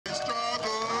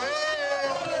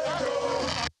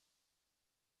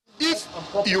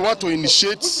you want to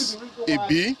initiate a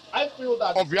bill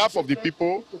on behalf of the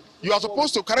people, you are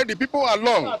supposed to carry the people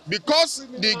along, because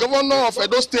the governor of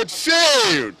Edo State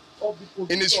failed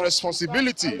in his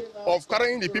responsibility of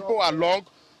carrying the people along,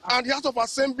 and the House of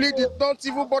Assembly did not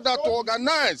even bother to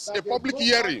organize a public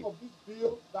hearing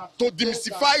to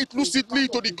demystify it lucidly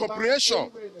to the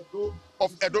comprehension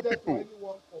of Edo people.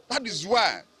 That is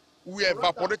why we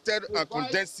evaporated and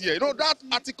condensed here. You know, that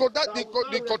article, that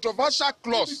the controversial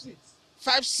clause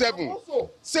 5.7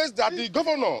 says that the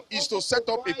governor is to set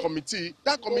up a committee.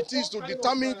 That committee is to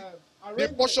determine the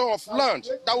portion of land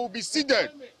that will be ceded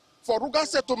for Ruga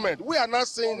settlement. We are now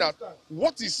saying that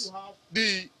what is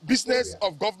the business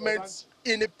of government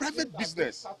in a private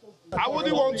business? I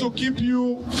wouldn't want to keep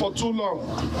you for too long,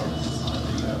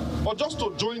 but just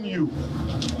to join you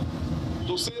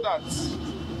to say that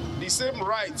the same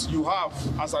right you have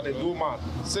as an Edo man,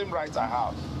 same right I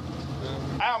have.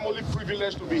 I am only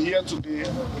privileged to be here today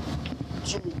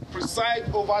to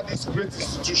preside over this great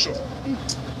institution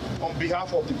on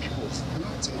behalf of the people.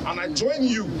 And I join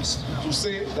you to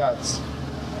say that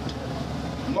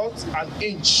not an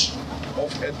inch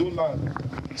of Edo land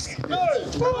is